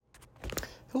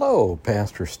Hello,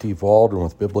 Pastor Steve Waldron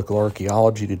with Biblical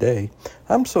Archaeology today.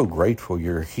 I'm so grateful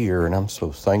you're here, and I'm so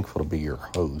thankful to be your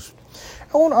host.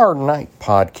 On our night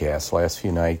podcast, last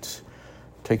few nights,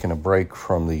 taking a break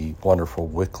from the wonderful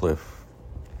Wycliffe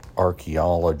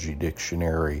Archaeology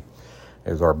Dictionary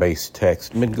as our base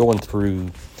text, I've been going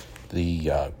through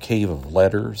the Cave of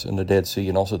Letters in the Dead Sea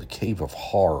and also the Cave of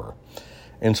Horror.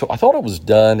 And so I thought it was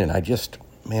done, and I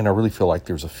really feel like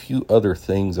there's a few other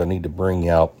things I need to bring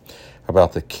out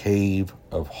about the Cave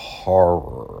of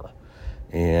Horror.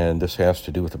 And this has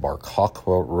to do with the Bar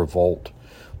Kokhba revolt.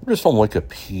 We're just on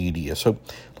Wikipedia. So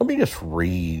let me just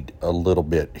read a little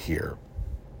bit here.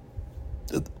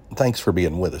 Thanks for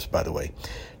being with us, by the way.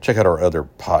 Check out our other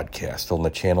podcast on the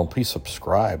channel. Please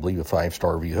subscribe. Leave a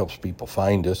 5-star review. Helps people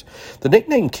find us. The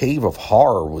nickname Cave of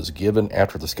Horror was given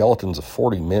after the skeletons of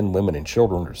 40 men, women, and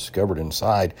children were discovered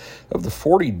inside. Of the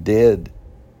 40 dead,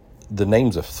 the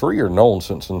names of 3 are known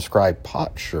since inscribed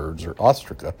potsherds or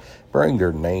ostraca bearing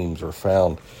their names are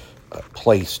found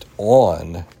placed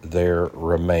on their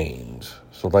remains.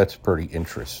 So that's pretty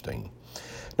interesting.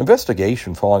 An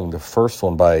investigation following the first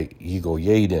one by Yigal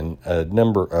Yadin, a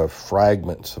number of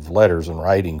fragments of letters and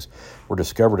writings were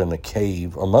discovered in the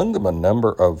cave, among them a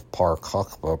number of Bar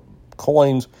Kokhba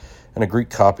coins and a Greek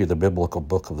copy of the biblical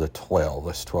Book of the 12,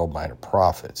 that's 12 Minor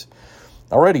Prophets.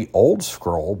 Already old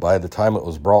scroll by the time it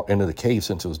was brought into the cave,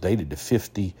 since it was dated to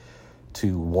 50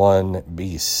 to 1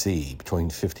 BC, between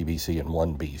 50 BC and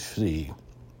 1 BC.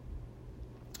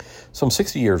 Some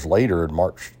 60 years later, in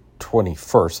March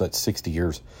 21st, that's 60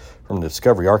 years from the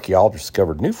discovery, archaeologists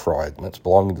discovered new fragments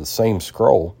belonging to the same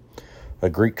scroll, a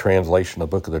Greek translation of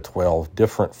the Book of the 12,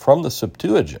 different from the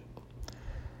Septuagint,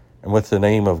 and with the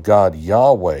name of God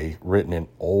Yahweh written in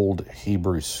Old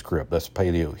Hebrew script, that's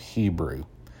Paleo-Hebrew,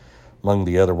 among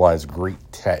the otherwise Greek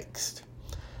text.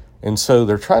 And so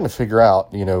they're trying to figure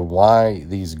out, why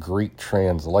these Greek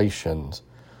translations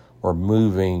were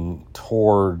moving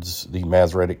towards the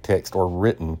Masoretic text or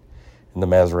written in the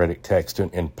Masoretic text,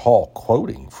 and Paul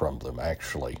quoting from them,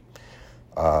 actually.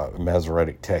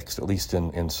 Masoretic text, at least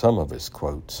in some of his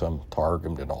quotes, some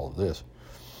targumed and all of this.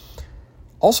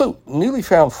 Also, newly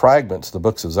found fragments of the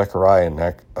books of Zechariah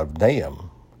and of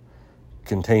Nahum,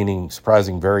 containing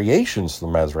surprising variations to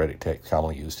the Masoretic text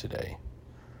commonly used today.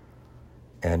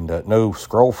 And no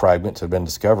scroll fragments have been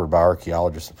discovered by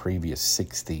archaeologists in the previous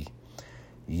 60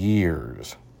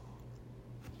 years.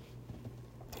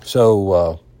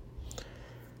 So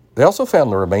they also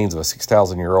found the remains of a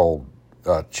 6,000-year-old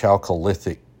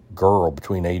Chalcolithic girl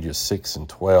between ages 6 and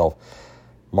 12,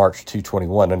 March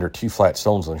 221, under 2 flat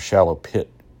stones in a shallow pit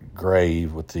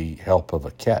grave with the help of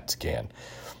a CAT scan.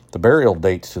 The burial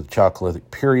dates to the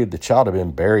Chalcolithic period. The child had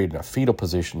been buried in a fetal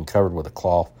position, covered with a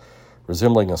cloth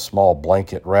resembling a small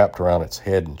blanket wrapped around its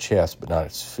head and chest, but not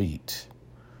its feet.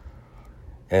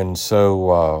 And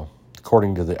so,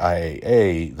 according to the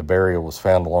IAA, the burial was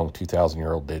found along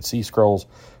 2,000-year-old Dead Sea Scrolls.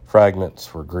 Fragments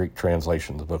for Greek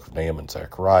translation of the Book of Nahum and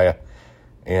Zechariah,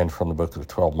 and from the Book of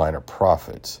the 12 Minor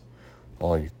Prophets. The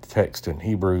only text in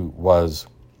Hebrew was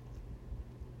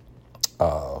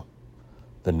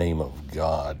the name of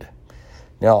God.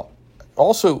 Now,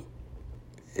 also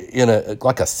in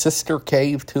a sister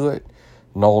cave to it,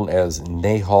 known as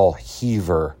Nahal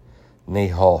Hever,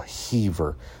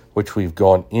 which we've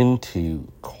gone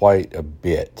into quite a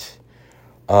bit.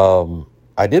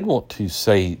 I did want to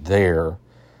say there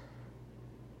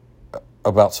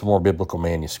about some more biblical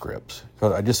manuscripts,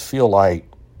 because I just feel like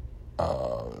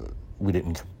we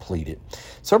didn't complete it.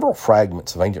 Several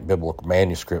fragments of ancient biblical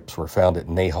manuscripts were found at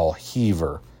Nahal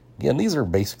Hever. Again, these are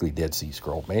basically Dead Sea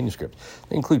Scroll manuscripts.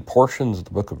 They include portions of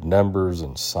the Book of Numbers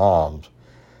and Psalms.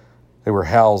 They were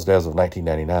housed, as of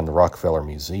 1999, in the Rockefeller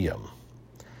Museum.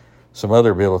 Some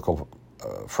other biblical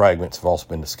fragments have also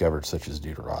been discovered, such as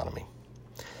Deuteronomy.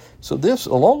 So this,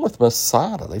 along with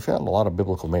Masada, they found a lot of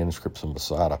biblical manuscripts in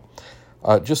Masada,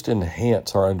 just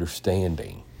enhance our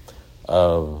understanding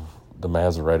of the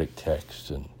Masoretic text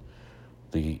and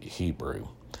the Hebrew.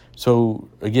 So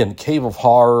again, Cave of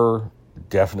Horror,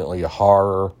 definitely a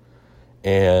horror,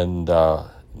 and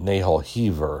Nahal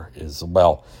Hever is,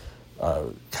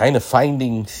 kind of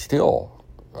finding still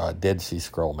Dead Sea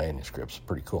Scroll manuscripts.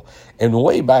 Pretty cool. And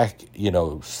way back,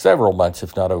 several months,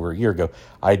 if not over a year ago,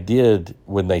 I did,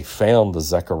 when they found the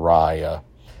Zechariah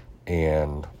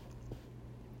and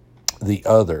the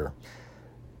other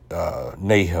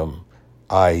Nahum,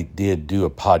 I did do a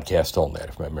podcast on that,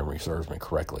 if my memory serves me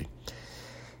correctly.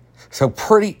 So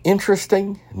pretty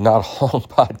interesting, not a long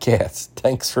podcast.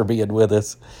 Thanks for being with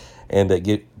us. And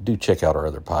do check out our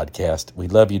other podcast. We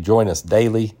love you. Join us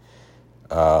daily,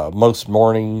 most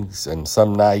mornings and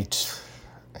some nights.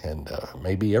 and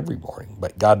maybe every morning.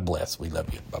 But God bless. We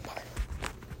love you. Bye-bye.